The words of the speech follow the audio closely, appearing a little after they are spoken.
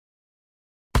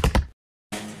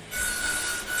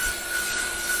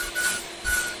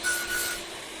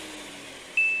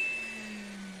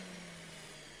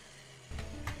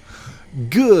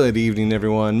Good evening,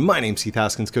 everyone. My name's Heath,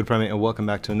 Haskins, Code Primate, and welcome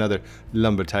back to another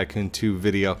Lumber Tycoon 2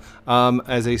 video.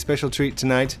 As a special treat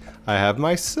tonight, I have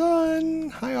my son.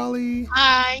 Hi, Ollie.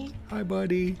 Hi. Hi,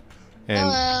 buddy. And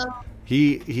hello.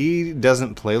 he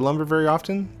doesn't play lumber very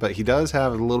often, but he does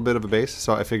have a little bit of a base.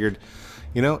 So I figured,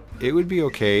 you know, it would be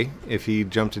okay if he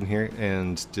jumped in here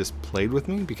and just played with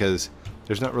me, because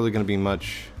there's not really going to be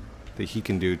much that he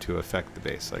can do to affect the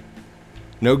base. Like,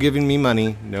 no giving me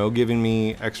money, no giving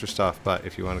me extra stuff, but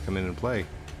if you want to come in and play,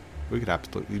 we could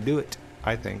absolutely do it,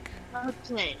 I think.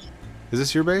 Okay. Is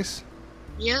this your base?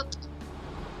 Yep.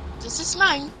 This is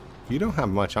mine. You don't have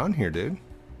much on here, dude.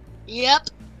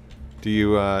 Yep. Do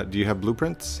you have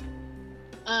blueprints?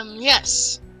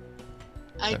 Yes.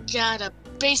 I got a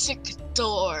basic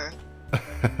door.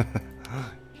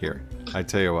 Here, I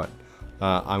tell you what.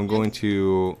 I'm going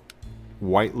to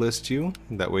whitelist you.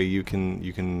 That way you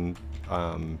can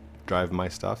drive my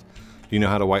stuff. Do you know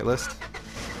how to whitelist?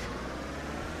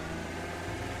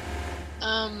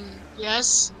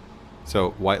 Yes.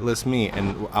 So whitelist me,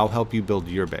 and I'll help you build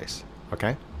your base.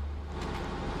 Okay?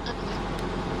 Okay.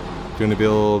 Do you want to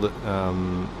build?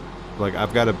 Like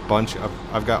I've got a bunch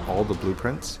of. I've got all the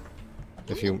blueprints.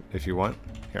 If you want,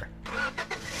 here.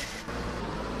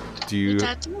 Do you?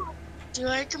 Dad, do you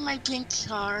like my pink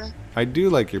car? I do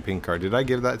like your pink car. Did I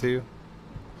give that to you?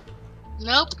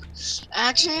 Nope.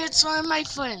 Actually, it's one of my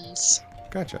friends.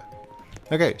 Gotcha.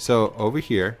 Okay, so over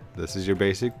here, this is your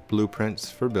basic blueprints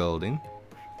for building.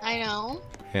 I know.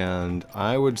 And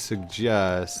I would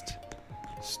suggest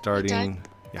starting. Dad,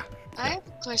 Yeah. I have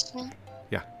a question.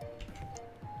 Yeah.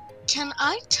 Can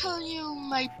I tell you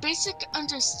my basic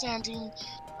understanding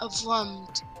of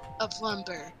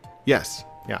lumber? Yes.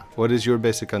 Yeah. What is your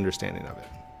basic understanding of it?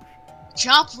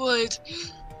 Chop wood,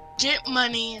 get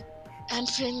money, and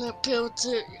then build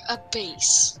a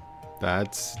base.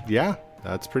 That's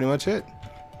pretty much it.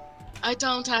 I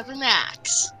don't have an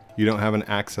axe. You don't have an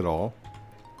axe at all?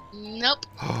 Nope.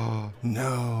 Oh,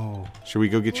 no. Should we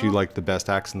go get you like the best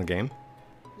axe in the game?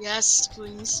 Yes,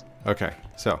 please. Okay,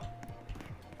 so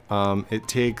it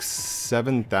takes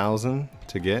 7,000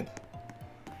 to get.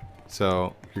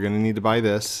 So you're gonna need to buy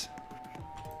this.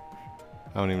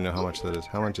 I don't even know how much that is.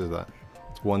 How much is that?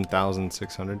 It's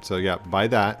 1,600. So yeah, buy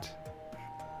that.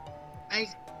 I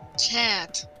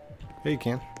can't. Yeah, you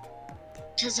can.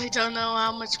 Because I don't know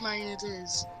how much money it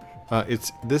is.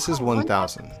 This is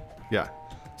 1,000. Yeah.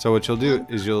 So what you'll do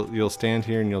is you'll stand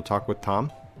here and you'll talk with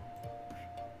Tom.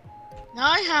 Now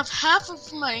I have half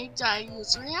of money that I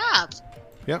usually have.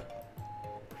 Yep.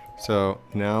 So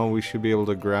now we should be able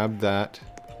to grab that.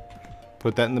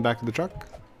 Put that in the back of the truck.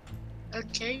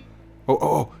 Okay.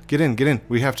 Oh, get in.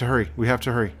 We have to hurry.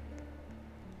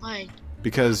 Why?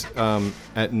 Because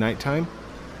at nighttime,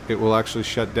 it will actually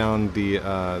shut down the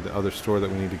other store that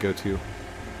we need to go to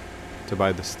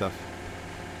buy this stuff.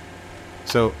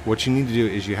 So what you need to do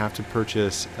is you have to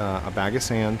purchase a bag of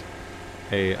sand,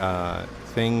 a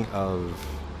thing of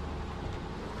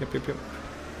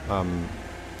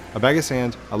a bag of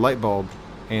sand, a light bulb,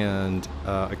 and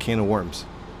a can of worms.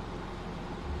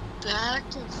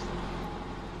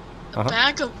 A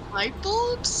bag of light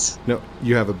bulbs? No,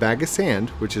 you have a bag of sand,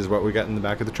 which is what we got in the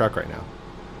back of the truck right now.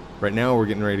 Right now we're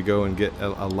getting ready to go and get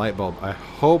a light bulb. I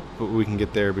hope we can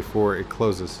get there before it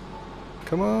closes.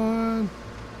 Come on.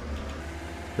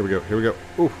 Here we go.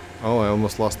 Ooh. Oh, I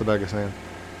almost lost the bag of sand.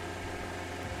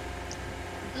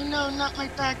 No, not my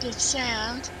bag of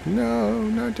sand. No,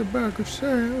 not the bag of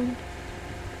sand.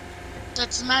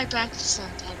 That's my bag of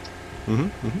sand, Dad.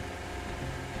 Mm-hmm.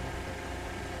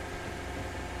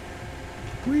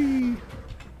 Whee. All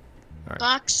right.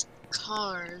 Box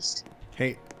cars.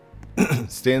 Hey,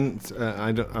 Stan.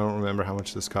 I don't remember how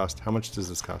much this cost. How much does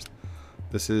this cost?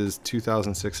 This is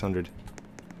 2,600.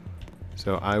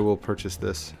 So I will purchase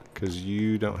this because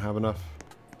you don't have enough.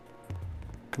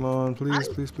 Come on, please.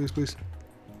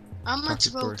 How much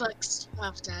Robux do you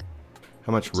have, Dad?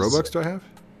 How much Robux do I have?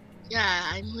 Yeah,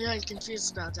 I'm really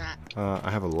confused about that. I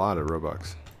have a lot of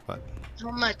Robux, but. How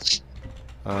much?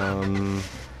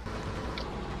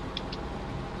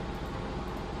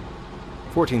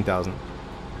 14,000.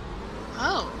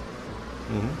 Oh.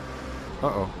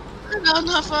 Uh-oh. No,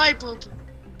 not for light bulb.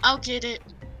 I'll get it.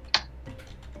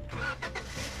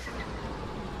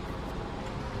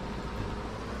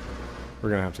 We're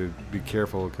gonna have to be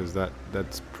careful because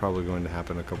that's probably going to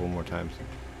happen a couple more times.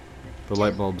 The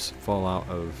light bulbs fall out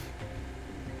of.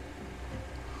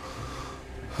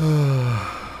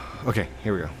 Okay,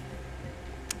 here we go.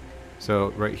 So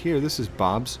right here, this is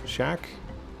Bob's shack.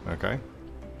 Okay.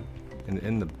 And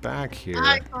in the back here,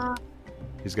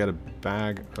 he's got a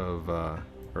bag of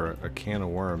or a can of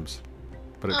worms.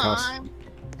 but it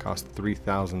costs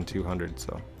 3,200.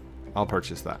 So I'll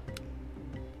purchase that.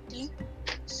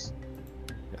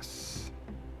 Yes.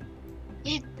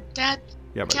 Hey, Dad.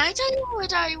 Yeah, buddy. Can I tell you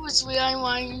what I was really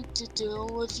wanting to do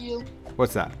with you?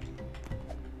 What's that?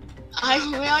 I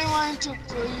really wanted to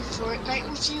play Fortnite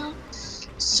with you,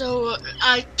 so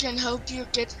I can help you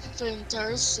get the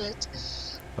entire set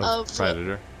of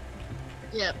Predator.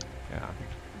 Yep. Yeah.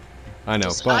 I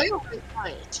know, but I don't buy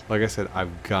it. like I said,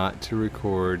 I've got to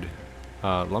record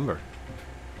lumber.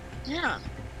 Yeah.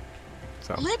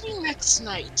 So Maybe next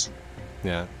night.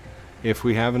 yeah, if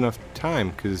we have enough time,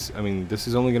 because I mean, this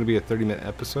is only going to be a 30-minute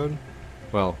episode.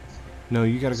 Well, no,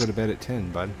 you got to go to bed at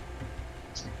 10, bud.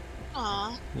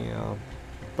 Aw. Yeah,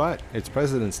 but it's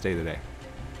President's Day today.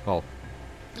 Well,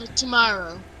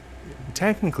 Tomorrow.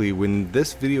 technically, when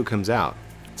this video comes out,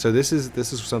 so this is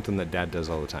something that Dad does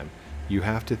all the time. You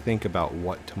have to think about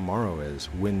what tomorrow is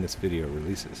when this video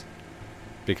releases,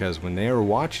 because when they are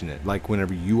watching it, like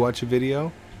whenever you watch a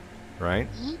video, right?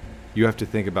 Mm-hmm. You have to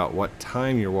think about what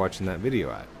time you're watching that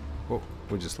video at. Whoa,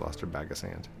 we just lost our bag of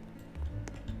sand.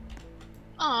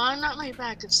 Aw, not my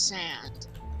bag of sand.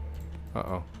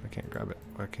 Uh-oh, I can't grab it.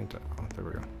 Why can't I? Oh, there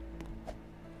we go.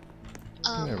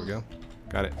 There we go.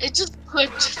 Got it. It just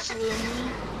clicked through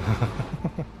me.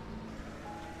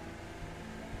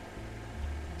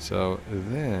 So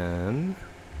then...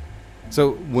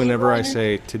 So whenever I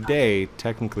say today,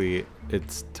 technically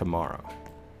it's tomorrow.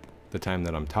 The time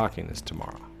that I'm talking is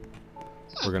tomorrow.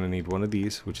 We're going to need one of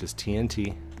these, which is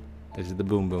TNT. These are the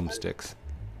boom boom sticks.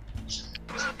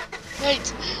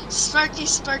 Wait, Sparky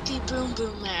Boom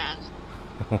Boom Man.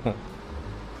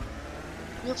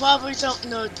 You probably don't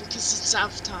know it because it's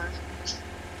Avatar.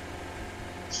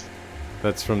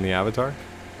 That's from the Avatar?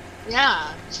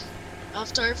 Yeah.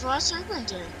 Avatar for us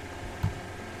Airbender.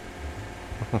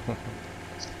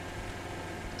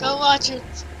 Go watch it.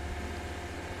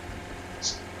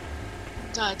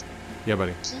 Dad. Yeah,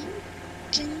 buddy.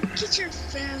 Can you get your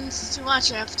fans to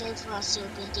watch Avatar for us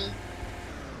Airbender?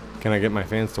 Can I get my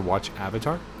fans to watch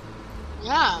Avatar?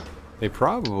 Yeah. They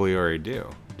probably already do.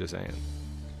 Just saying.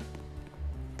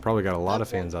 Probably got a lot of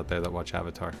fans out there that watch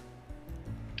Avatar.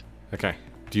 Okay.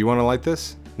 Do you want to light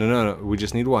this? No. We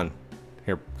just need one.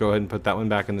 Here, go ahead and put that one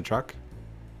back in the truck.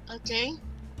 Okay.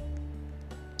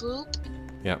 Boop.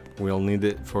 Yep, we'll need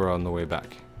it for on the way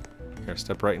back. Here,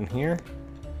 step right in here.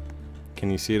 Can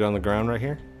you see it on the ground right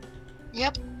here?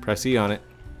 Yep. Press E on it.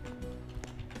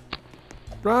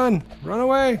 Run! Run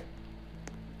away!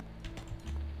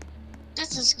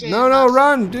 This is good. No,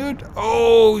 run, dude!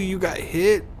 Oh, you got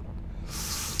hit.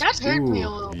 That hurt me a Ooh,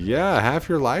 little. yeah, half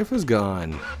your life was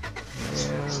gone.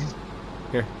 Man.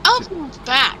 Here. I'll move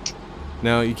back.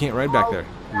 No, you can't ride back there.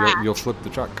 You'll flip the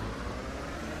truck.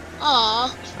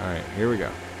 Aw. Alright, here we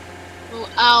go. Well,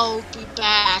 I'll be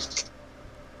back.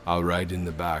 I'll ride in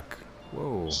the back.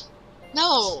 Whoa.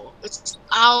 No, it's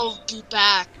I'll be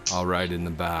back. I'll ride in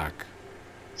the back.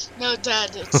 No,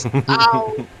 Dad, it's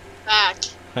I'll be back.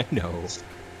 I know.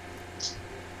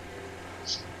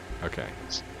 Okay.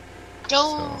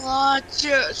 Go watch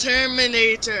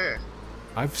Terminator.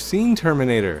 I've seen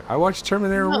Terminator. I watched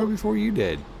Terminator way before you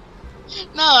did.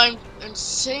 No, I'm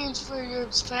saying for your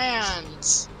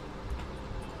fans.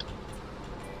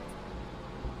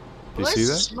 Do you see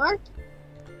that? Smart?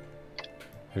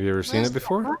 Have you ever seen it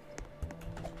before?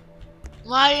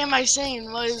 Why am I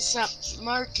saying what is that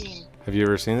marking? Have you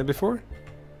ever seen it before?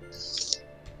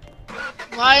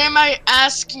 Why am I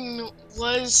asking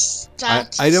what is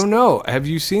that? I don't know. Have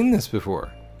you seen this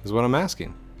before? Is what I'm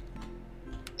asking.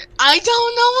 I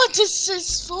don't know what this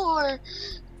is for.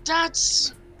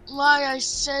 That's why I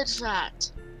said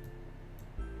that.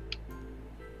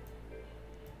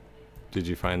 Did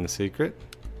you find the secret?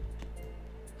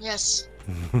 Yes.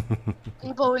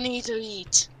 People need to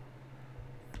eat.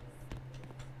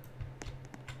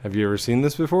 Have you ever seen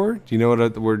this before? Do you know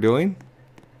what we're doing?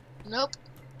 Nope.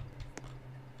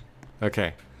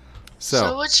 Okay.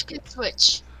 So which gets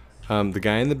which? The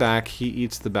guy in the back, he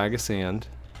eats the bag of sand.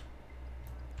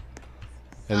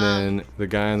 And then the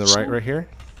guy on the right here.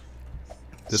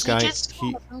 This guy,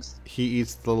 he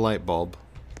eats the light bulb.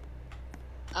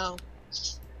 Oh.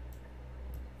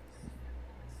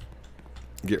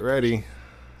 Get ready.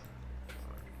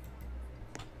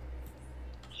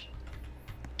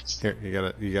 Here,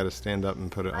 you gotta stand up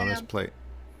and put it on his plate.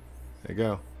 There you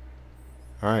go.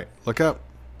 Alright, look up.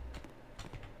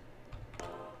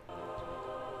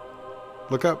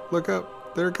 Look up, look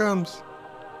up. There it comes.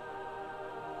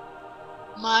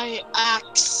 My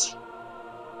axe.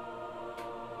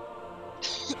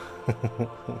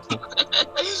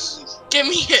 Give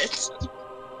me it.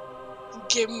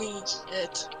 Give me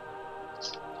it.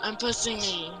 I'm pressing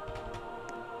E.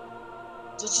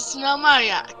 This is not my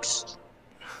axe.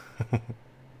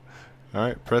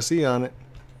 Alright, press E on it.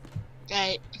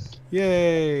 Right.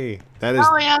 Yay! That is.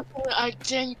 Now we have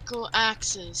identical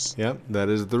axes. Yep, that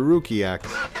is the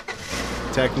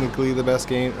Rukiaxe. Technically the best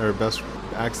game or best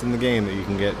axe in the game that you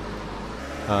can get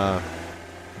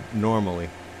normally.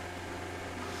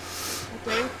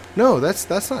 Okay. No,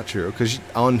 that's not true, because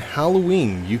on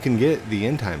Halloween you can get the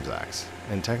end times axe,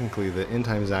 and technically the end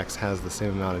times axe has the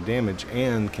same amount of damage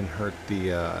and can hurt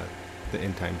the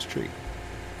end times tree,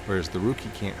 whereas the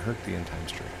Ruki can't hurt the end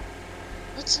times tree.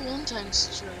 What's an end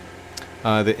times tree?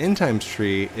 The end times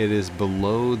tree, it is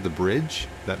below the bridge,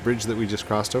 that bridge that we just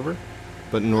crossed over,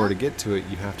 but in order to get to it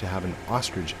you have to have an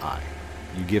ostrich eye.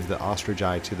 You give the ostrich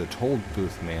eye to the toll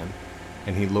booth man,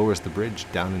 and he lowers the bridge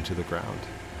down into the ground.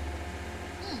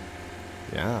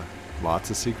 Yeah, lots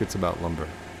of secrets about lumber.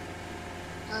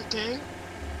 Okay.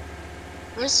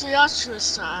 Where's the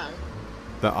ostrich eye?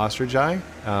 The ostrich eye,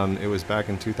 it was back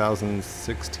in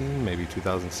 2016, maybe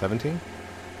 2017,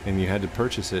 and you had to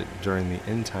purchase it during the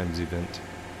end times event.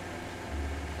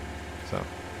 So,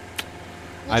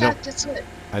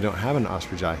 I don't have an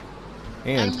ostrich eye,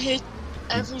 and I'm hit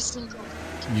every single.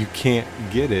 You can't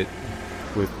get it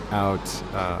without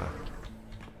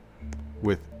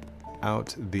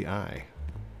the eye.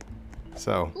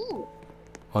 So, Ooh.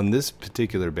 on this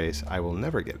particular base, I will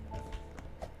never get it.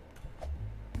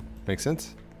 Make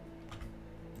sense?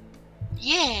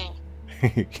 Yeah.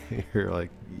 You're like,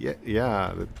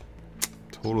 yeah, that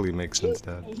totally makes sense,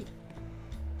 Dad.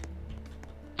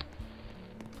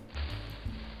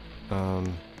 Ow!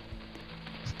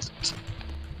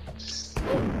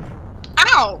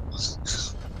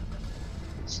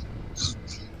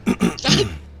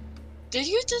 Did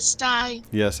you just die?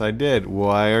 Yes, I did.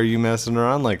 Why are you messing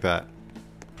around like that?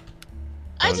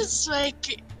 I just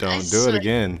like. Don't do it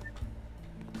again.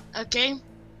 Okay.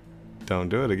 Don't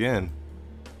do it again.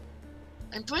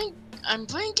 I'm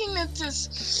blinking at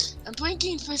this. I'm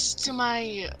blinking this to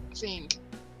my thing.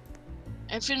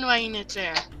 I'm finwriting it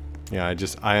there. Yeah, I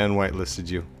unwhitelisted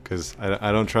you because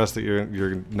I don't trust that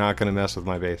you're not gonna mess with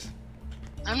my base.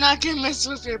 I'm not gonna mess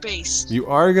with your base. You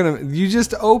are gonna. You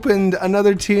just opened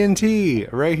another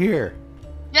TNT right here.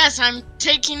 Yes, I'm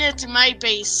taking it to my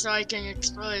base so I can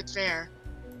explode it there.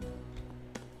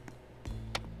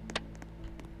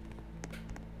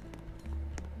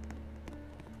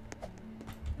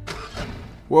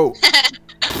 Whoa.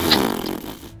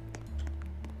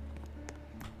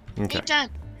 Okay. Hey, Dad.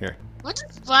 Here. What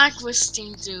does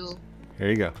blacklisting do?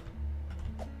 Here you go.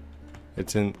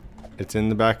 It's in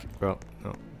the back. Well,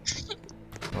 no.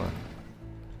 Hold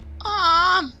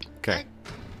on. Okay.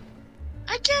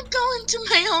 I can't go into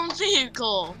my own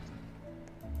vehicle.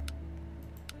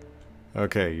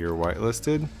 Okay, you're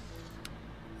whitelisted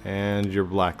and you're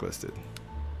blacklisted.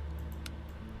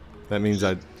 That means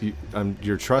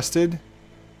you're trusted,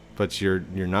 but you're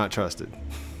not trusted.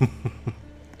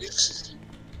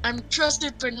 I'm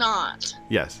trusted but not.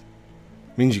 Yes.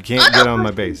 Means you can't get on my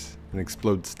base and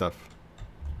explode stuff.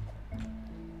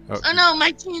 Oh no,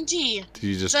 my TNT. Did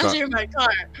you just drop? My car.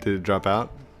 Did it drop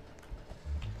out?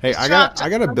 Hey, I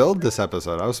gotta build this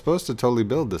episode. I was supposed to totally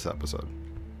build this episode.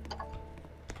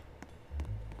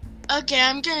 Okay,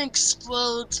 I'm gonna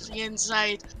explode the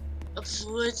inside of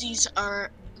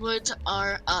what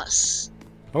are us.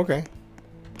 Okay.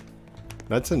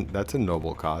 That's a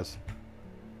noble cause.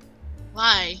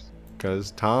 Why?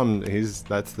 Because Tom,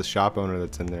 that's the shop owner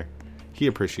that's in there. He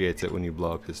appreciates it when you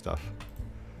blow up his stuff.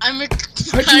 I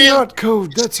do not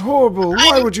code. That's horrible.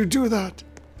 Why would you do that?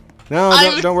 No,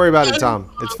 don't worry about it, Tom.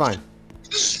 It's fine.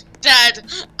 Dad,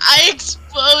 I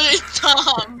exploded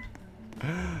Tom.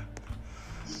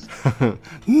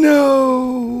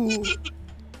 No.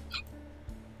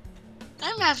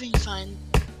 I'm having fun.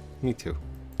 Me too.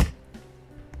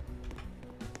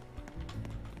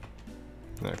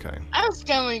 Okay. I was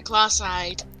going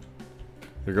cross-eyed.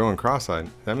 You're going cross-eyed?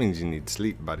 That means you need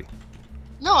sleep, buddy.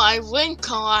 No, I went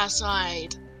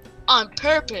cross-eyed. On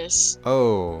purpose.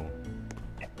 Oh.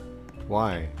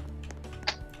 Why?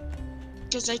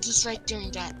 Because I just like doing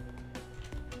that.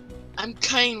 I'm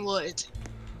cutting wood.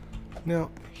 Now,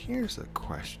 here's a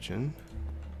question.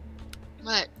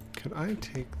 What? Could I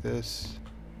take this?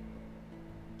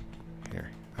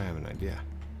 Here, I have an idea.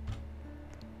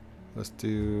 Let's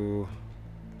do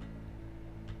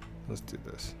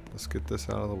this. Let's get this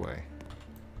out of the way.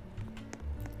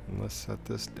 And let's set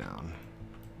this down.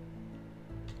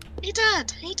 Hey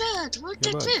Dad, look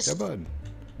at this. Yeah, bud.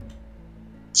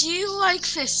 Do you like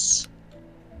this?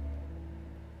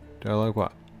 Do I like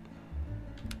what?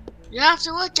 You have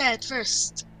to look at it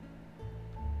first.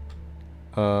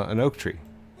 An oak tree.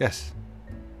 Yes.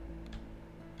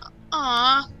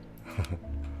 Aw.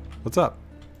 What's up?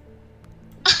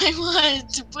 I wanted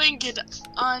to blink it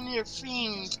on your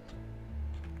thing.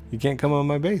 You can't come on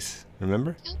my base,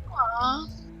 remember? Aw.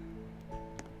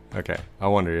 Okay, I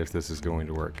wonder if this is going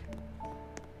to work.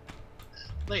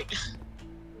 Wait.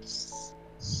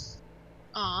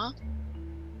 Aw.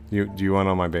 Do you want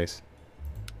on my base?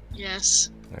 Yes.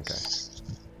 Okay.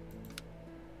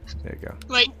 There you go.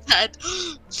 Wait, Dad.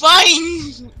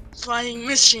 Flying! Flying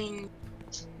machine.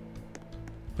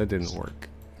 That didn't work.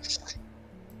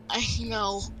 I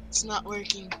know. It's not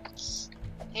working.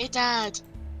 Hey, Dad.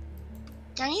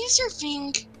 Can I use your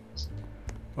thing?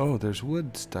 Oh, there's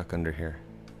wood stuck under here.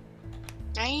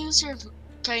 Can I use your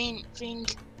cutting thing?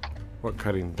 What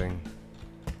cutting thing?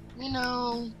 You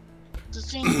know, the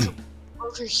thing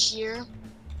over here.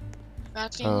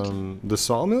 That thing. The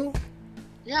sawmill?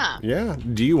 Yeah. Yeah.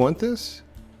 Do you want this?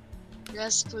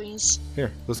 Yes, please.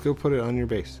 Here, let's go put it on your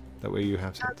base. That way you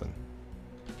have something.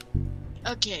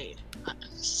 Okay.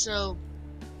 So,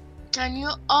 can you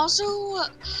also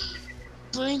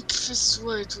blink this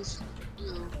word with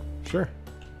you? Sure.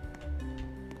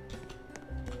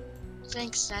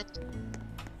 Thanks, Dad.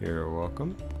 You're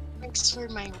welcome. Thanks for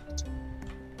my word.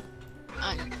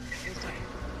 You're fine.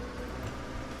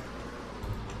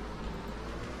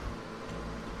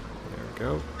 There we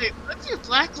go. Wait, what if you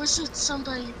blacklisted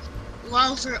somebody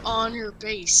while they're on your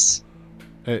base?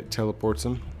 It teleports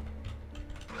them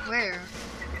Where?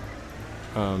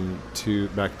 to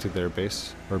back to their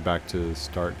base or back to the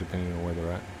start, depending on where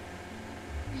they're at.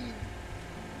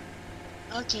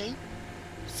 Okay.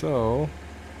 So,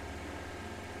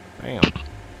 bam.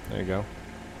 There you go.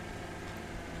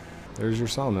 There's your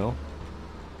sawmill.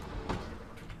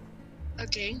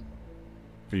 Okay.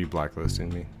 Are you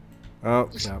blacklisting me? Oh,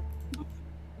 yeah.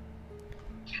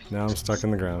 Now I'm stuck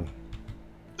in the ground.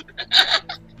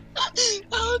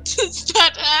 How does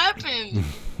that happen?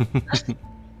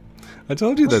 I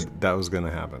told you that that was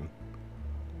gonna happen.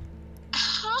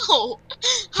 How?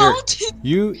 Here, How did?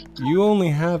 you only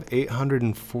have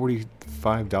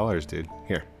 $845, dude.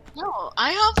 Here. No,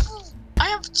 I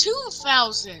have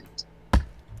 2,000.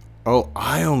 Oh,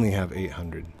 I only have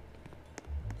 800.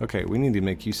 Okay, we need to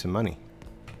make you some money.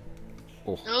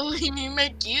 Oh. No, we need to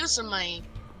make use of money.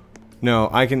 No,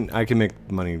 I can make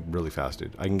money really fast,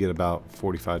 dude. I can get about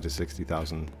 45 to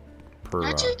 60,000 per.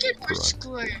 How do you get per more run.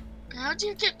 square? How do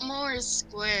you get more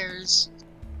squares?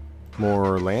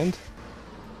 More land?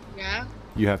 Yeah.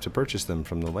 You have to purchase them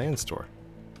from the land store.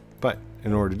 But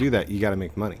in order to do that, you got to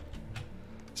make money.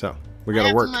 So we got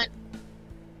to work.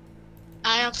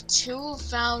 I have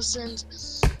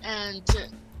 2,056 and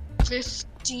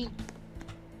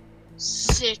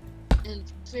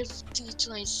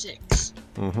 5026.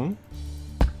 Mm-hmm.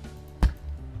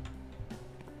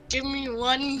 Give me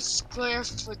 1 square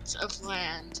foot of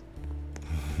land.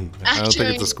 I don't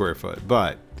think it's a square foot,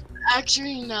 but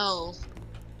Actually, no.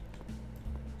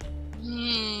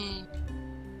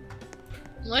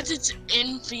 What is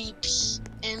MVP?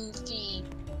 MVP?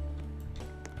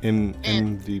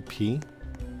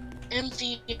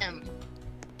 MVM.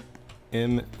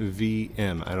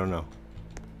 MVM. I don't know.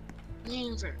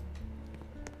 Neither.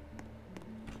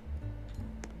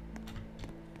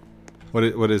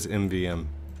 What is MVM?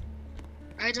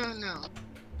 I don't know.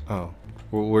 Oh,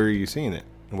 well, where are you seeing it?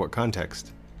 In what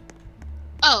context?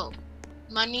 Oh,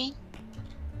 money.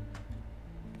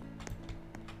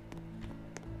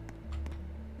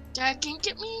 Dad, can you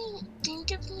give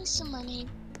me some money?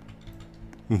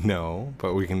 No,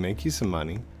 but we can make you some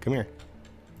money. Come here.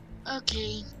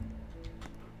 Okay.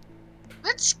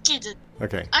 Let's get it.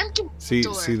 Okay. I'm getting the See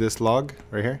door. this log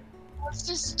right here? What's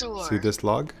this door? See this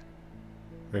log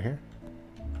right here?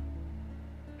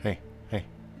 Hey.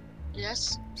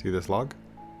 Yes, See this log?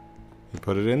 You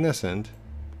put it in this end,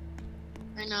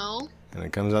 I know. and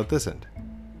it comes out this end.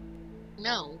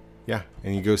 No. Yeah,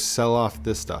 and you go sell off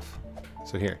this stuff.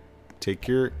 So here, take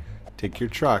your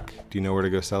truck. Do you know where to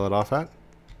go sell it off at?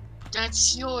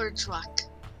 That's your truck.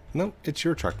 No, it's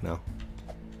your truck now.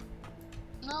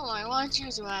 No, I want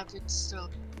you to have it still.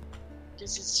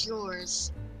 Because it's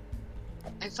yours.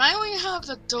 I finally have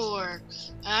a door.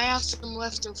 And I have some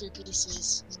leftover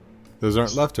pieces. Those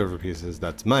aren't leftover pieces.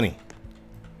 That's money.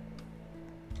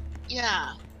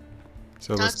 Yeah,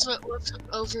 So that's what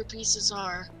leftover pieces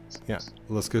are.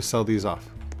 let's go sell these off.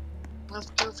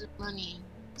 Leftover money.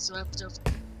 So leftover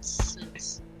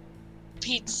pizzas.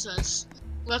 Pizzas.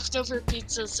 Leftover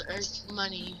pizzas are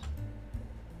money.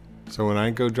 So when I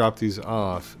go drop these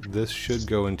off, this should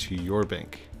go into your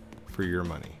bank for your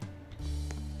money.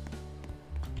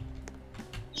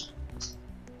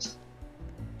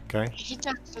 Okay. He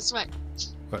does this way.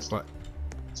 What?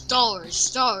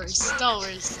 Dollars.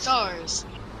 Dollars.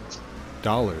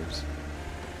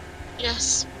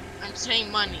 Yes, I'm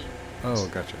saying money. Oh,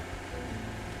 gotcha.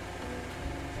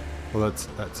 Well,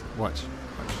 that's watch.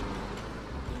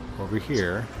 Over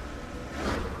here.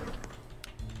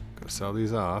 Go sell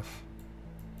these off.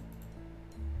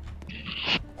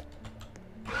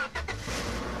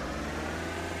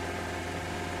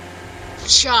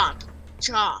 Chop.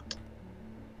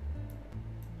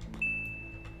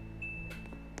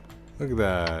 Look at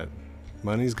that.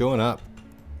 Money's going up.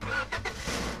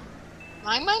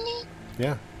 My money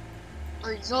Yeah,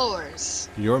 or yours?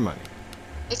 your money.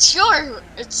 It's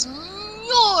yours.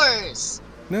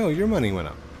 No, your money went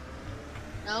up.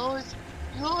 No,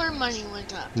 your money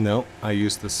went up. No, I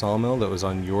used the sawmill that was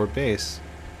on your base,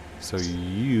 so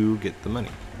you get the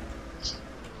money.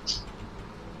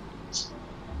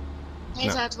 Hey,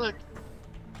 No. that look.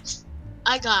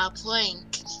 I got a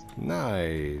plank.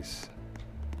 Nice.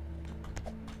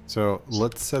 So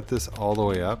let's set this all the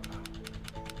way up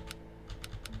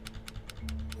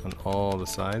on all the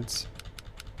sides.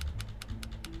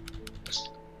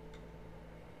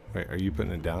 Wait, are you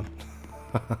putting it down?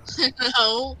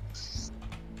 No.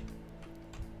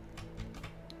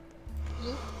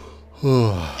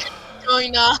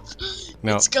 Going up.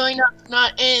 No. It's going up,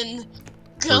 not in.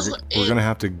 We're gonna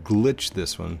have to glitch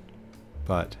this one,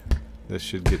 but this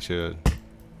should get you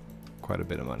quite a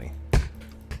bit of money.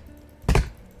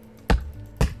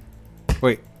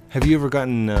 Wait, have you ever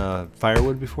gotten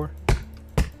firewood before?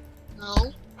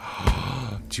 No.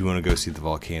 Do you want to go see the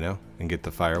volcano and get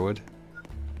the firewood?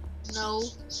 No.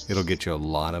 It'll get you a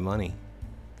lot of money.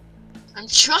 I'm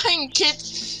trying to get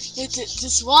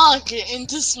this walk in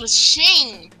this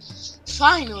machine.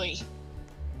 Finally.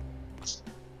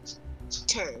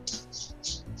 Turd.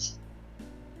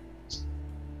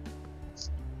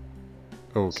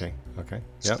 Okay.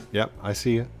 Yep. I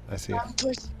see you. I'm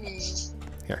pushing you.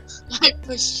 Here. I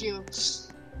pushed you.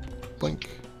 Blink.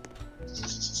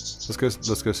 Let's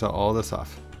go sell all this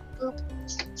off.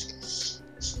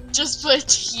 Just put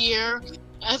it here.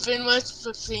 Evan lets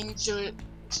the thing do it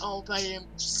all by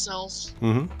himself.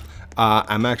 Mm-hmm.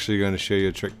 I'm actually going to show you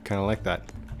a trick kind of like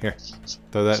that. Here.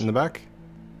 Throw that in the back.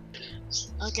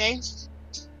 Okay.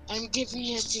 I'm giving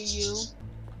it to you.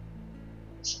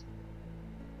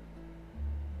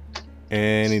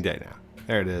 Any day now.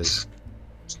 There it is.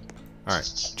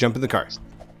 Alright. Jump in the car.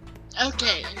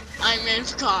 Okay. I'm in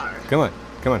the car. Come on.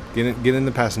 Get in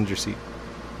the passenger seat.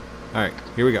 Alright.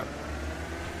 Here we go.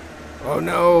 Oh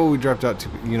no, we dropped out two.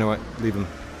 You know what? Leave them.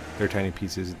 They're tiny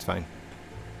pieces. It's fine.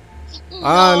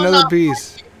 No, another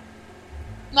piece. Money.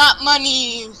 Not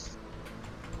money.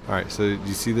 Alright, so do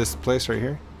you see this place right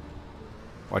here?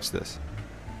 Watch this.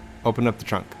 Open up the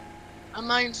trunk. I'm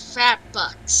on fat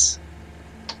bucks.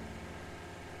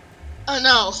 Oh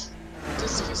no.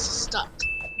 This piece is stuck.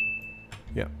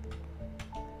 Yep.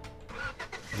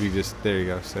 There you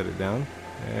go. Set it down.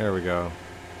 There we go.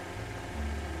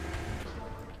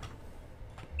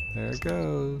 There it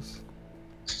goes.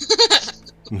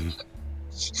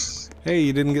 Hey,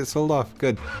 you didn't get sold off.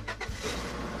 Good.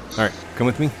 Alright, come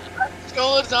with me.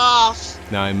 Goes off.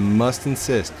 Now I must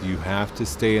insist, you have to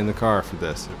stay in the car for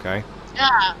this, okay?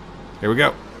 Yeah. Here we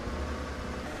go.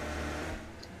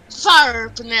 Fire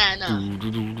banana. I'm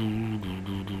gonna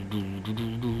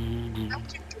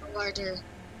get water.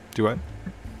 Do what?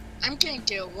 I'm gonna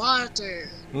get water.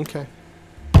 Okay.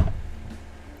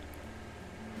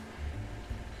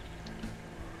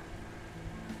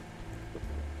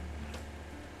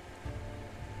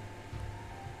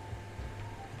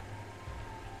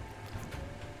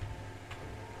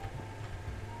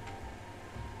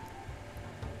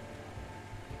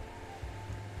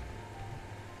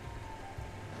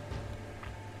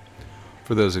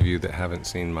 For those of you that haven't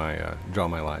seen my Draw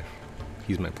My Life,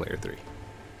 he's my player 3.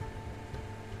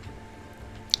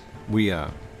 We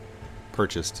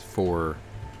purchased 4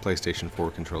 PlayStation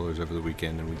 4 controllers over the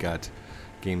weekend, and we got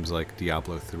games like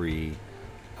Diablo 3,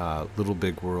 Little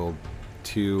Big World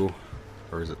 2,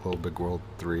 or is it Little Big World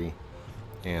 3,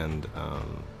 and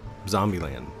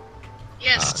Zombieland.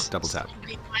 Yes. Double tap.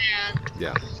 Zombieland.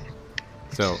 Yeah.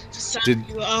 So,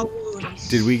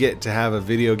 did we get to have a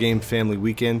video game family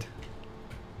weekend?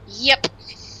 Yep.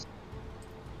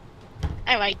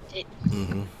 I liked it.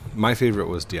 Mm-hmm. My favorite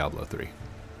was Diablo 3.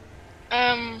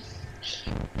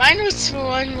 Mine was the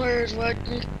one where it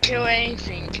wouldn't kill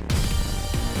anything.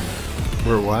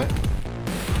 Where what?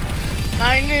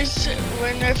 Mine is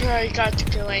whenever I got to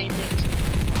kill anything.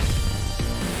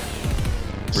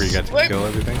 Where you got to kill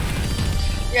everything?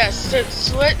 Yes,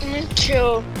 it's let me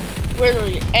kill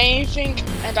literally anything,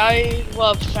 and I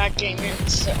love that game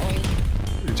instantly.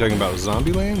 You're talking about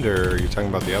Zombieland, or are you talking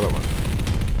about the other one?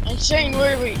 I'm saying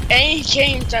literally any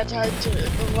game that had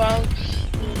to allow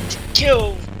me to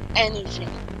kill anything.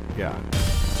 Yeah.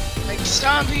 Like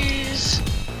zombies,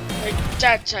 like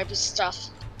that type of stuff.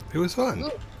 It was fun.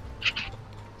 Ooh.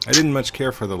 I didn't much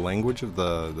care for the language of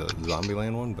the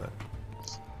Zombieland one, but...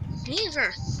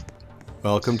 Neither.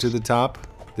 Welcome to the top.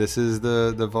 This is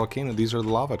the volcano. These are the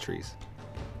lava trees.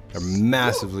 They're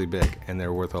massively big, and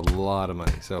they're worth a lot of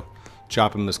money. So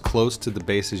chop them as close to the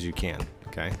base as you can,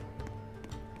 okay?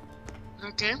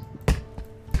 Okay.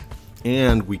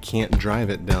 And we can't drive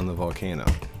it down the volcano.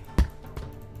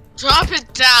 Drop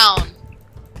it down.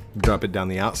 Drop it down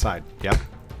the outside. Yep.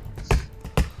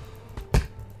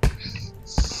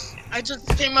 I just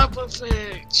came up with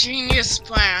a genius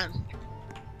plan.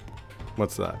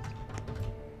 What's that?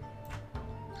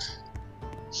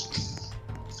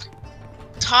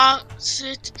 Toss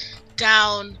it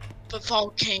down the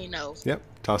volcano. Yep.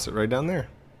 Toss it right down there.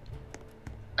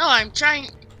 Oh, I'm trying.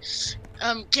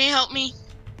 Can you help me?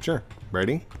 Sure.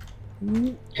 Ready?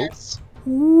 Yes.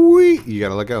 Wee. You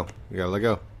gotta let go. You gotta let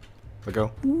go. Let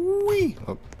go. Wee.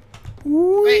 Oh.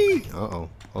 Wee. Uh-oh.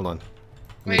 Hold on.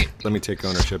 Let me take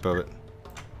ownership of it.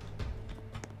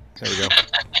 There we go.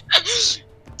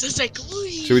 Just like,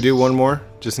 whee. Should we do one more,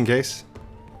 just in case?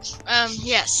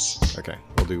 Yes. Okay,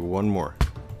 we'll do one more.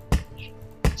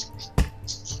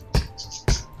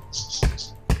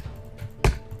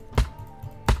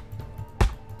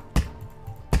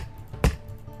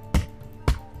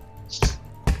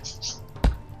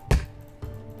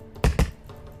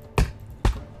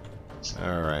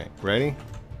 Alright, ready?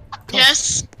 Toss.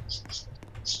 Yes.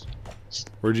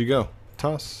 Where'd you go?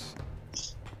 Toss.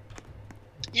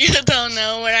 You don't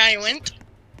know where I went?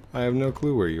 I have no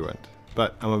clue where you went,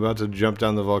 but I'm about to jump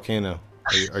down the volcano.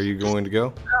 Are you going to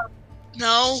go?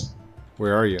 No.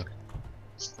 Where are you?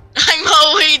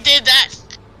 I already did that.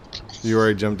 You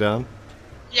already jumped down?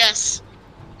 Yes.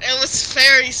 It was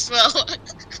very slow.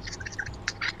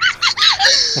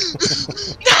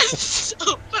 That's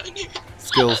so funny.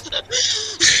 Skills.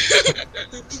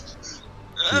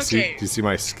 Okay. Do you see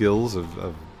my skills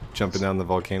of jumping down the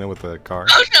volcano with a car?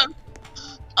 Oh no.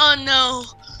 Oh no.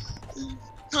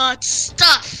 Not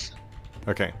stuff.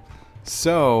 Okay.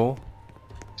 So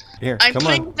here, I'm come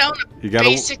putting on. down a You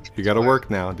gotta door. work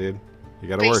now, dude. You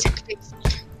gotta work.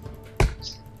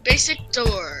 Basic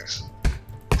door.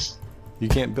 You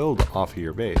can't build off of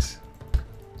your base.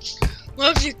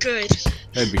 Well, if you could.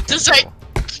 That'd be Just comfortable.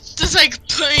 like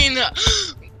putting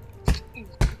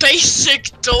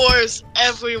basic doors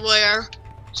everywhere.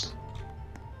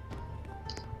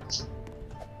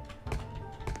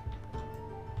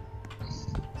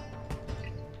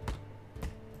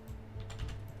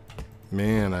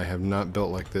 Man, I have not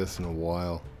built like this in a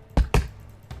while.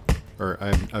 Or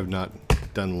I've not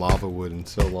done lava wood in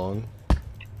so long.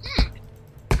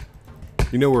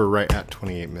 You know we're right at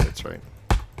 28 minutes, right?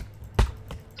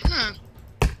 Huh.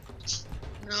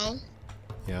 No.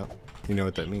 Yeah. You know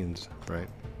what that means, right?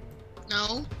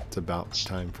 No. It's about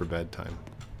time for bedtime.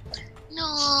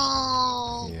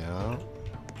 No. Yeah.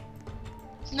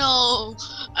 No.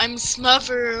 I'm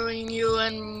smothering you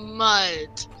in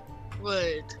mud.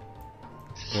 Wood.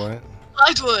 What?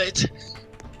 Mudwood.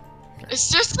 Is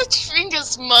there such thing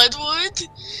as mudwood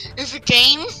in the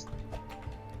game?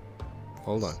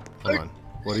 Hold on. Hold on.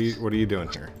 What are you doing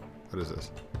here? What is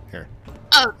this? Here.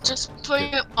 Oh, just put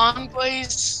it on,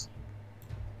 please.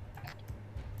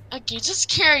 Okay, just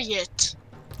carry it.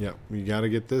 Yep. You gotta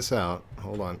get this out.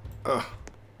 Hold on. Ugh.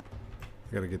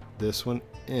 You gotta get this one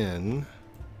in.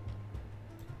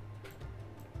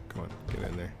 Come on. Get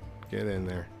in there. Get in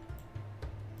there.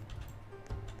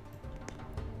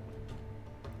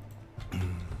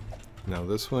 Now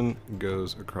this one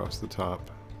goes across the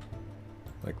top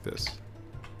like this.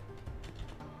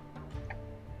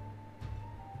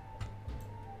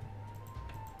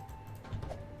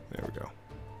 There we go.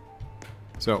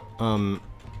 So,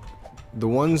 the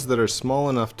ones that are small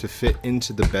enough to fit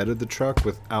into the bed of the truck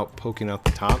without poking out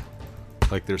the top,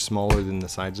 like they're smaller than the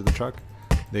sides of the truck,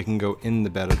 they can go in the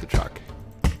bed of the truck.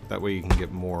 That way you can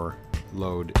get more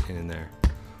load in there.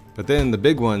 But then the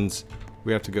big ones,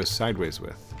 we have to go sideways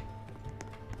with.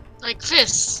 Like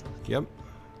this. Yep.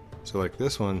 So like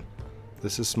this one,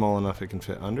 this is small enough it can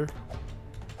fit under.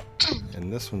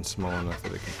 And this one's small enough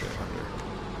that it can fit under.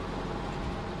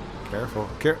 Careful.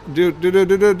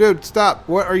 Dude, stop.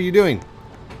 What are you doing?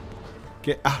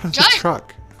 Get out of the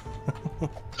truck.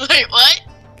 Wait, what?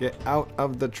 Get out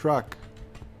of the truck.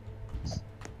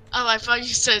 Oh, I thought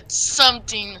you said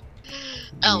something.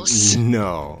 else.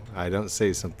 No, I don't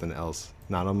say something else.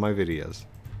 Not on my videos.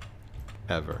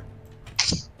 Ever.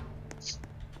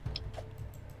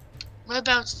 What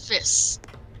about fists?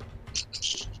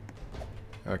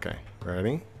 Okay,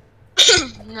 ready?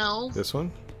 No. This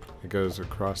one? It goes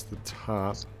across the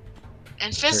top.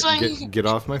 And fist Here, one. get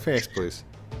off my face, please.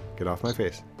 Get off my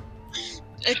face.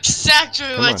 Exactly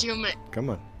Come what on. you meant. Come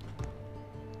on.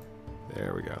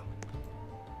 There we go.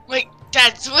 Wait,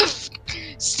 that's with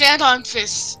stand on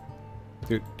fist.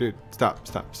 Dude, stop.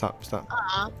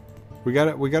 We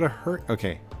gotta hurt.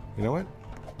 Okay, you know what?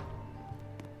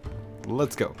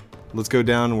 Let's go. Let's go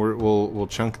down. We'll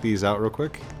chunk these out real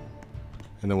quick,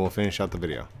 and then we'll finish out the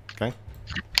video. Okay?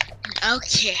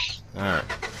 Okay. All right.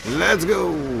 Let's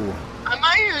go. I'm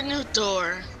on a new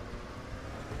door.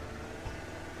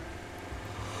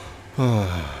 Can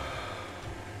we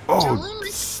Oh,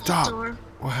 make stop. a door?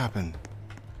 What happened?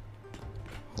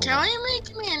 Hold Can on. we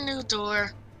make me a new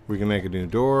door? We can make a new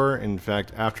door. In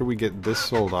fact, after we get this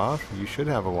sold off, you should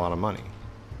have a lot of money.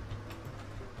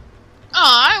 Oh,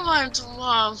 I want to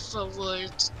love a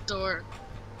wood door.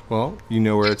 Well, you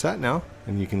know where it's at now,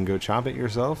 and you can go chop it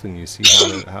yourself, and you see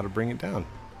how to bring it down.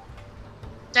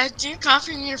 Dad, do you cough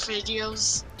in your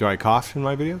videos? Do I cough in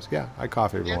my videos? Yeah, I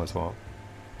cough every once in a while.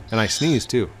 And I sneeze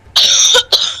too.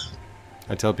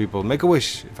 I tell people, make a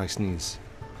wish if I sneeze.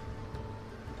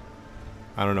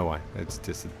 I don't know why. It's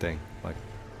just a thing. Like,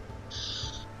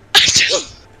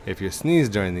 if you sneeze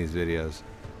during these videos,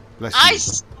 bless I you.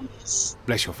 sneezed.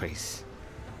 Bless your face.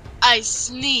 I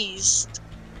sneezed.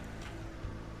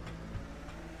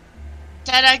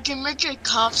 Dad, I can make a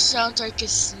cough sound like a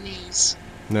sneeze.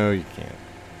 No, you can't.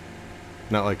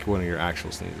 Not like one of your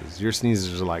actual sneezes. Your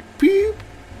sneezes are like, beep.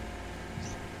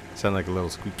 Sound like a little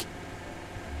squeak.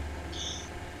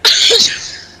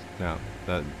 No,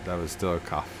 that was still a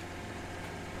cough.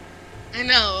 I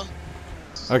know.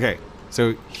 Okay,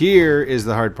 so here is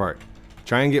the hard part.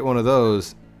 Try and get one of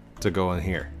those to go in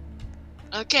here.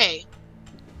 Okay.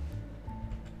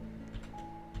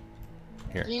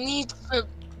 Here. We need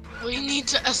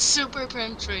a super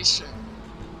penetration.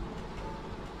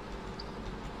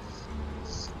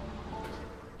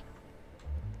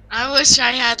 I wish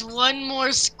I had one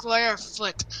more square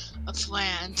foot of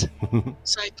land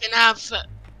so I can have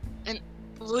an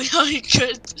really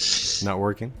good. Not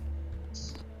working?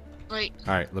 Wait,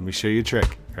 Alright, let me show you a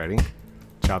trick. Ready?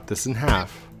 Chop this in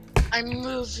half. I'm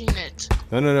moving it.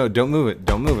 No, don't move it.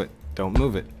 Don't move it. Don't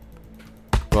move it.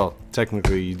 Well,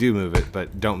 technically you do move it,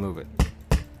 but don't move it.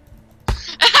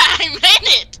 I'm in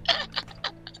it! Dad,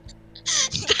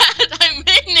 I'm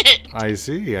in it! I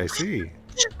see.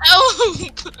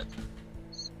 Help!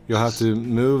 You'll have to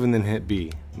move and then hit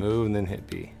B. Move and then hit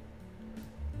B.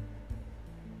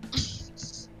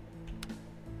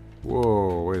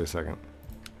 Whoa, wait a second.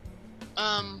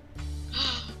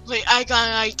 Wait, I got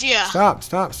an idea. Stop.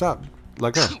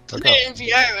 Let go. Let Put go. it in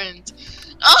the island.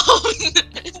 Oh,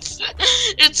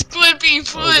 it's clipping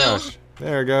blue. Oh gosh.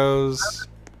 There it goes.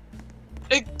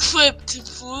 It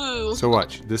clipped blue. So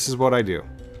watch. This is what I do.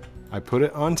 I put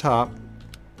it on top.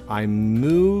 I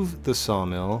move the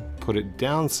sawmill, put it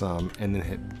down some, and then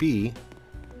hit B.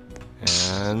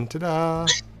 And ta-da!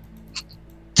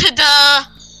 Ta-da!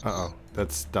 Uh-oh,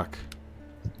 that's stuck.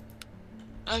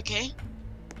 Okay.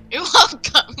 You're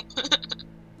welcome.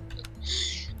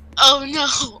 Oh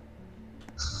no.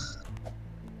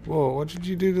 Whoa, what did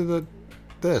you do to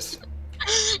this?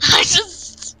 I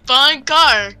just spawned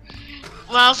car.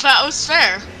 Well, if that was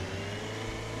fair.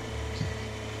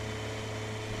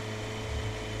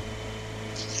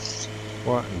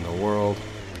 What in the world?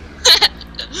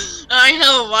 I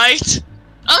know, right?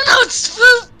 Oh no, it's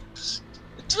moved!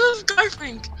 It's moved,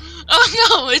 Garfink! Oh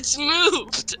no, it's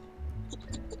moved!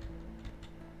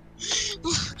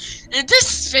 In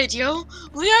this video,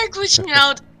 we are glitching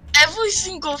out every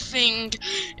single thing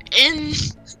in...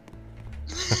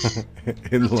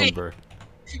 In lumber.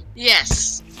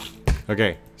 Yes.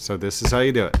 Okay, so this is how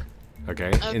you do it.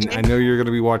 Okay? And I know you're going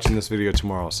to be watching this video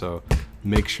tomorrow, so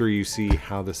make sure you see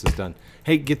how this is done.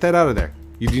 Hey, get that out of there.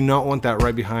 You do not want that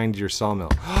right behind your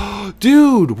sawmill.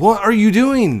 Dude, what are you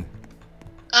doing?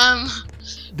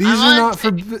 These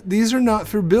are not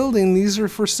for building, these are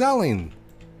for selling.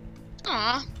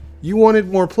 Aw. You wanted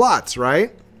more plots,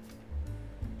 right?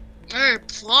 There are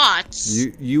plots.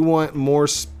 You want more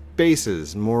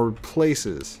spaces, more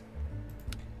places.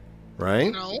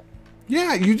 Right? No.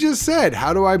 Yeah, you just said,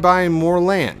 how do I buy more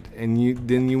land? And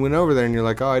then you went over there and you're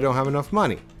like, oh, I don't have enough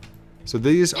money. So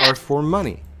these are for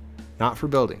money, not for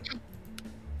building.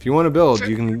 If you want to build,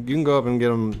 you can go up and get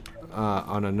them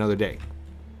on another day.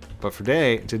 But for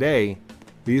today,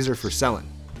 these are for selling.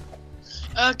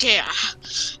 Okay,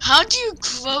 how do you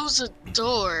close a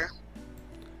door?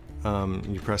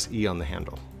 You press E on the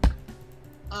handle.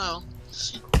 Oh.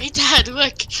 Hey Dad,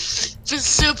 look! The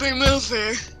super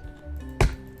mover!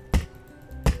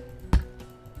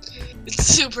 It's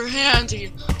super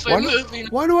handy for moving.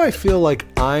 Why do I feel like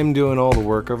I'm doing all the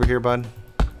work over here, bud?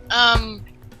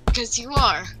 Because you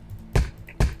are.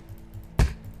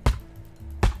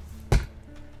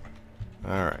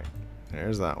 Alright,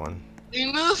 there's that one. We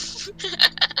move.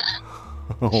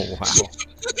 Oh, wow.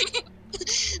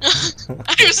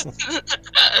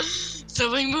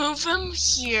 So we move him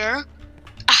here.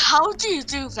 How do you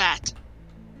do that?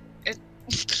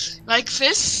 Like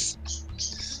this?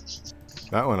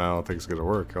 That one I don't think is gonna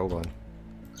work. Hold on.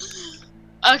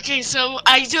 Okay, so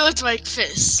I do it like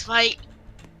this, right?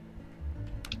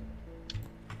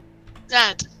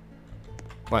 Dad.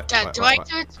 What? Dad, do I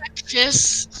do it like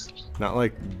this? Not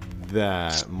like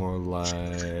that. More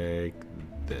like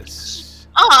this.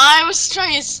 Oh, I was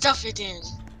trying to stuff it in.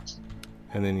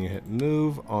 And then you hit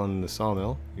move on the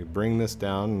sawmill. You bring this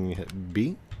down and you hit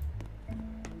B.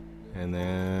 And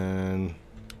then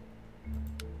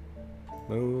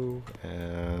move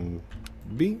and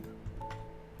B.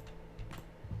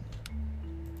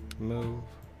 Move.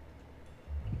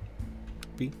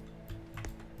 B.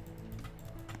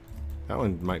 That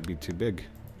one might be too big.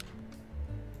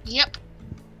 Yep.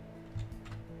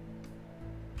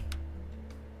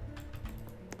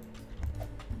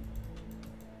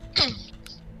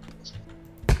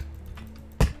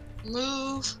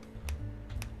 Move.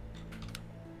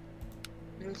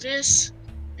 Move this.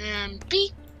 And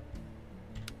B.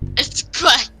 It's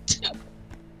correct.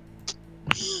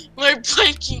 We're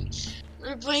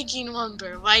breaking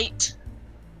lumber, right?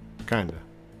 Kinda.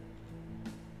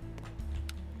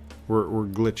 We're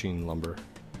glitching lumber.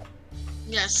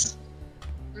 Yes.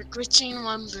 We're glitching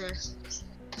lumber.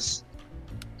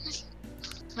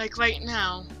 Like right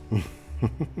now.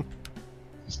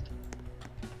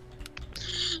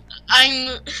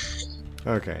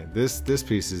 Okay, this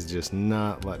piece is just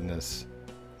not letting us.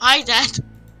 Hi, Dad.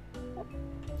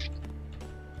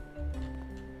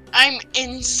 I'm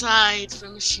inside the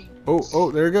machine.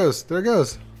 Oh, there it goes. There it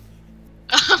goes.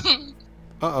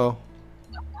 Uh-oh.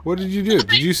 What did you do?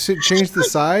 Did you change the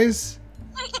size?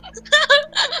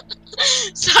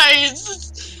 Sorry, it's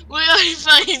just when I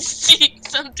find seeing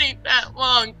something that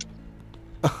long.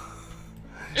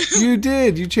 You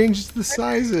did. You changed the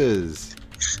sizes.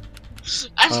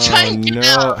 I'm trying to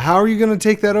no. How are you going to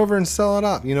take that over and sell it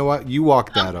up? You know what? You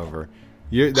walk that over.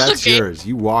 That's okay. yours.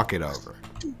 You walk it over.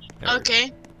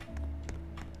 Okay.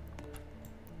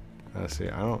 Let's see.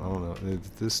 I don't know. Is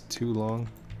this too long?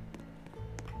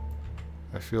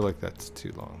 I feel like that's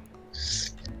too long.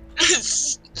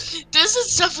 This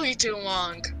is definitely too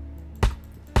long.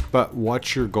 But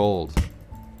what's your gold?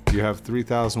 You have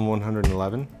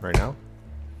 3,111 right now.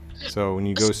 So when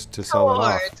you go to sell it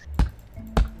off.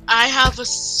 I have a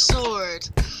sword.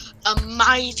 A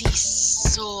mighty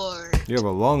sword. You have a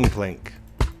long plank.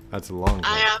 That's a long plank.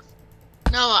 I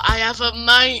have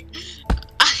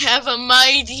a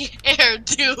mighty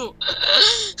hairdo.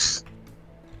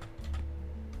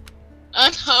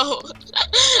 Oh no.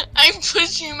 I'm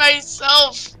pushing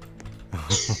myself.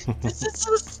 This is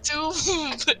so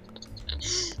stupid.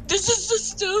 This is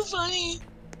just so funny.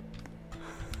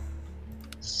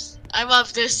 I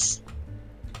love this.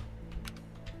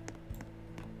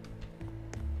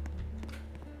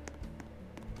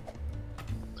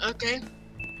 Okay.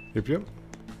 Yep.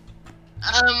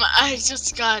 I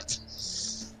just got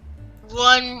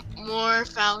 1 more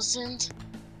 1,000.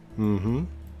 Mm-hmm.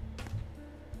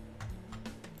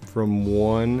 From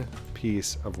one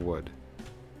piece of wood.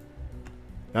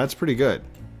 That's pretty good,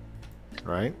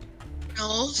 right?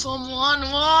 No, from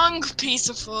 1 long piece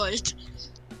of wood.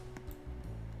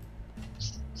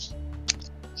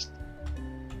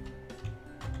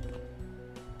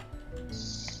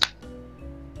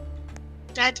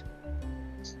 Dad,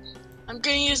 I'm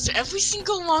gonna use every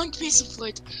single long piece of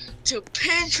wood to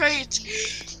penetrate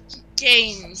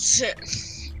games.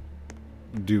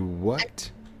 Do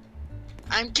what?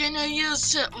 I'm gonna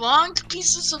use long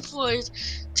pieces of wood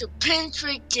to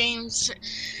penetrate games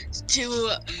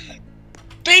to...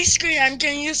 Basically, I'm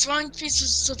gonna use long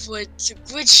pieces of wood to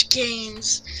glitch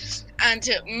games and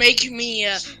to make me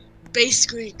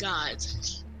basically God.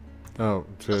 Oh,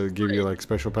 to give you like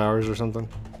special powers or something?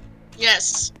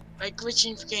 Yes, by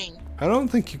glitching the game. I don't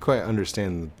think you quite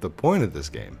understand the point of this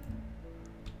game.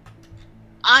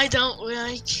 I don't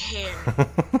really care.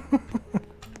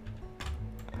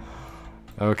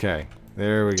 Okay,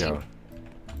 there we go.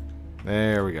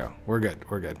 There we go. We're good.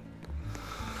 We're good.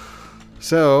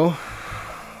 So,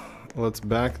 let's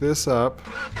back this up.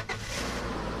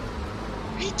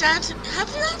 Hey, Dad, have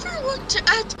you ever looked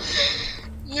at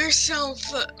yourself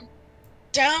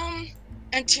down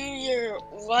and to your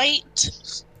left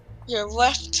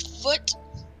foot?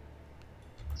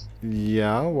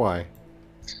 Yeah, why?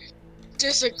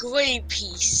 There's a gray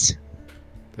piece.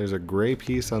 There's a gray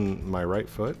piece on my right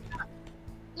foot?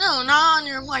 No, not on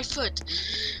your right foot.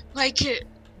 Like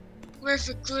where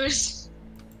the grizz.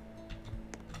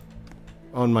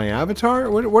 On my avatar?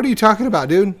 What are you talking about,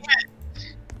 dude?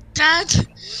 Dad,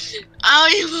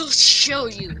 I will show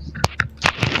you.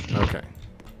 Okay.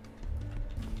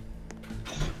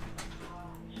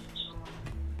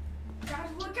 Dad,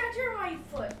 look at your right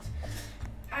foot.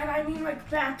 And I mean like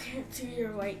back to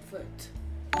your right foot.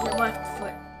 Your left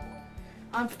foot.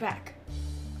 Arms back.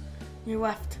 Your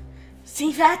left.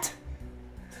 See that?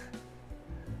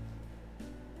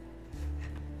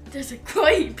 There's a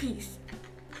gray piece.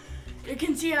 You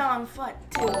can see it on foot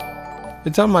too.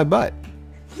 It's on my butt.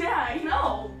 Yeah, I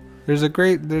know. There's a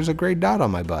gray dot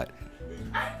on my butt.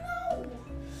 I know.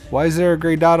 Why is there a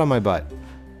gray dot on my butt?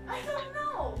 I don't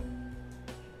know.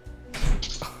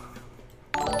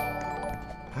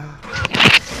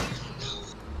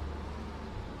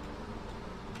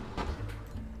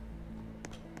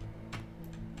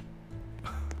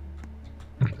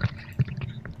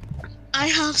 I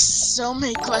have so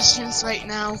many questions right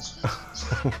now.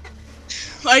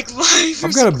 Like, why?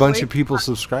 I've got a bunch of people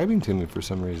subscribing to me for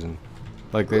some reason.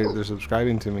 Like they're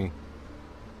subscribing to me.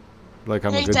 Like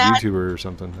I'm a good Dad. YouTuber or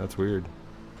something. That's weird.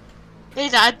 Hey,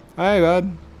 Dad. Hi,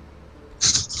 bud.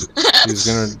 He's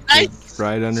gonna get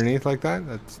right underneath like that.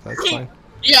 That's fine.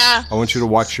 Yeah. I want you to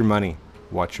watch your money.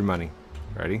 Watch your money.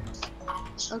 Ready?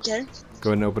 Okay. Go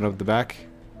ahead and open up the back.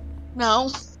 No.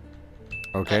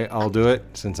 Okay, I'll do it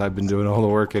since I've been doing all the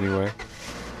work anyway.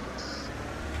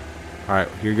 All right,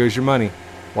 here goes your money.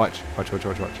 Watch. I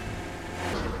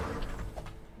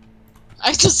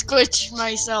just glitched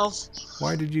myself.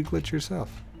 Why did you glitch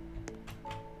yourself?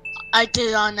 I did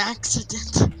it on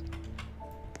accident.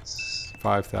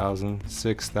 5,000,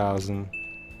 6,000,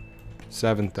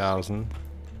 7,000,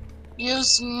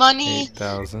 Use money.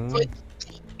 8,000.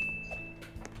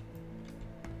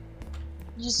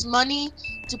 Use money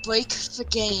to break the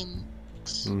game.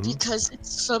 Because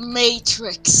it's the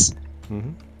Matrix.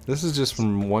 This is just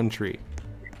from one tree.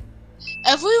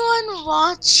 Everyone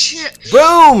watch it.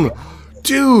 Boom!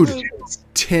 Dude!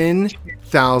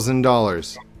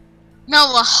 $10,000.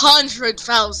 No,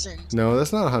 100,000. No,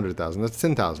 that's not 100,000. That's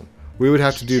 10,000. We would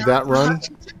have to do that run.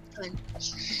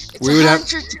 It's We would have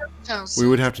 100,000. we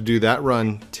would have to do that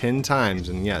run 10 times,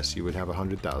 and yes, you would have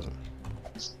 100,000.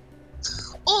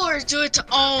 Or do it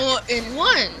all in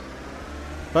one.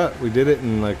 But we did it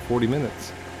in like 40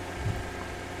 minutes.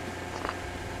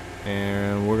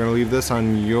 And we're gonna leave this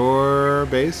on your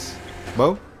base,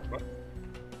 Bo.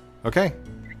 Okay,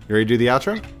 you ready to do the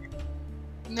outro?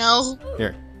 No.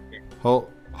 Here,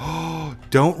 hold. Oh,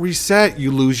 don't reset.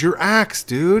 You lose your axe,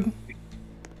 dude.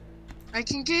 I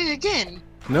can get it again.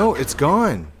 No, it's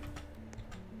gone.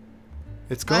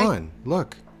 It's gone.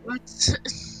 Look. What's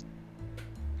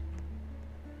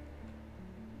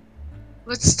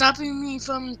stopping me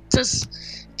from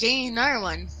just getting another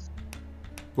one?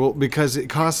 Well, because it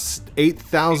costs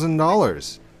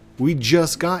 $8,000. We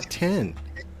just got 10.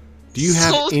 Do you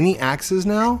have any axes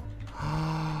now?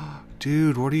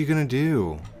 Dude, what are you gonna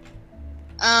do?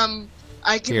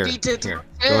 I can beat it. Here.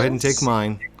 Go ahead and take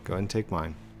mine. Go ahead and take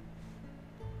mine.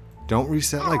 Don't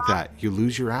reset like that. You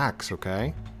lose your axe,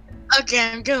 okay? Okay,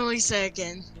 I'm gonna reset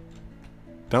again.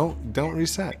 Don't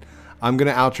reset. I'm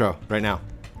gonna outro right now.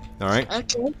 All right?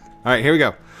 Okay. All right, here we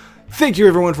go. Thank you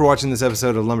everyone for watching this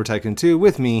episode of Lumber Tycoon 2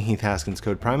 with me, Heath Haskins,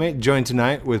 Code Primate, joined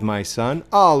tonight with my son,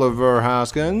 Oliver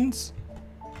Haskins.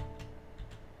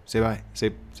 Say bye. Say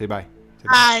bye. Say bye.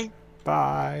 Bye.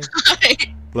 Bye. Bye.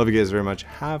 Love you guys very much.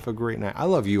 Have a great night. I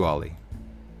love you, Ollie.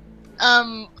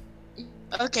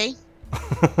 Okay.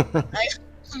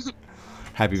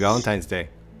 Happy Valentine's Day.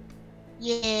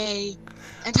 Yay.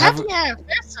 And happy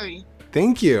anniversary.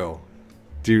 Thank you.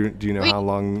 Do you know how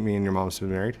long me and your mom's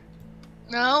been married?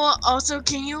 No, also,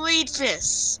 can you read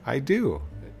this? I do.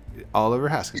 Oliver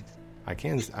Haskins. I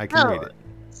can read it.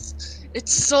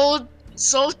 It's sold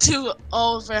to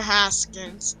Oliver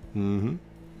Haskins.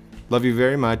 Love you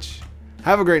very much.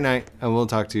 Have a great night, and we'll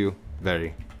talk to you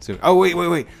very soon. Oh,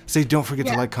 wait. Say, don't forget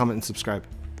to like, comment, and subscribe.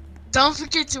 Don't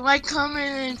forget to like,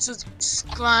 comment, and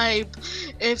subscribe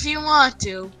if you want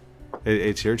to.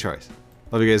 It's your choice.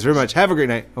 Love you guys very much. Have a great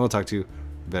night, and we'll talk to you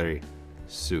very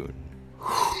soon.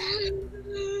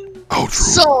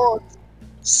 Outro.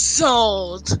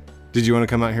 Sold. Did you want to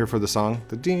come out here for the song?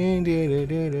 The ding, ding, ding,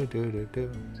 ding, ding, ding,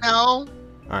 ding. No. All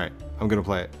right, I'm gonna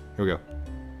play it. Here we go.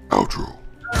 Outro.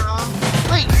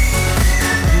 Wait.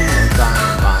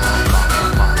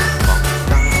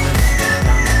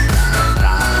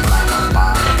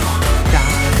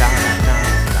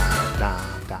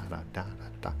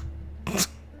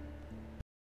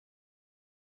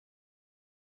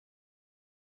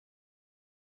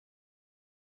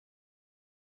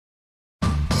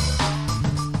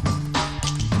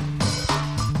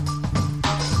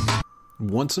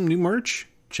 Want some new merch?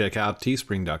 Check out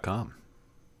teespring.com.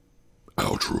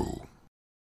 Outro.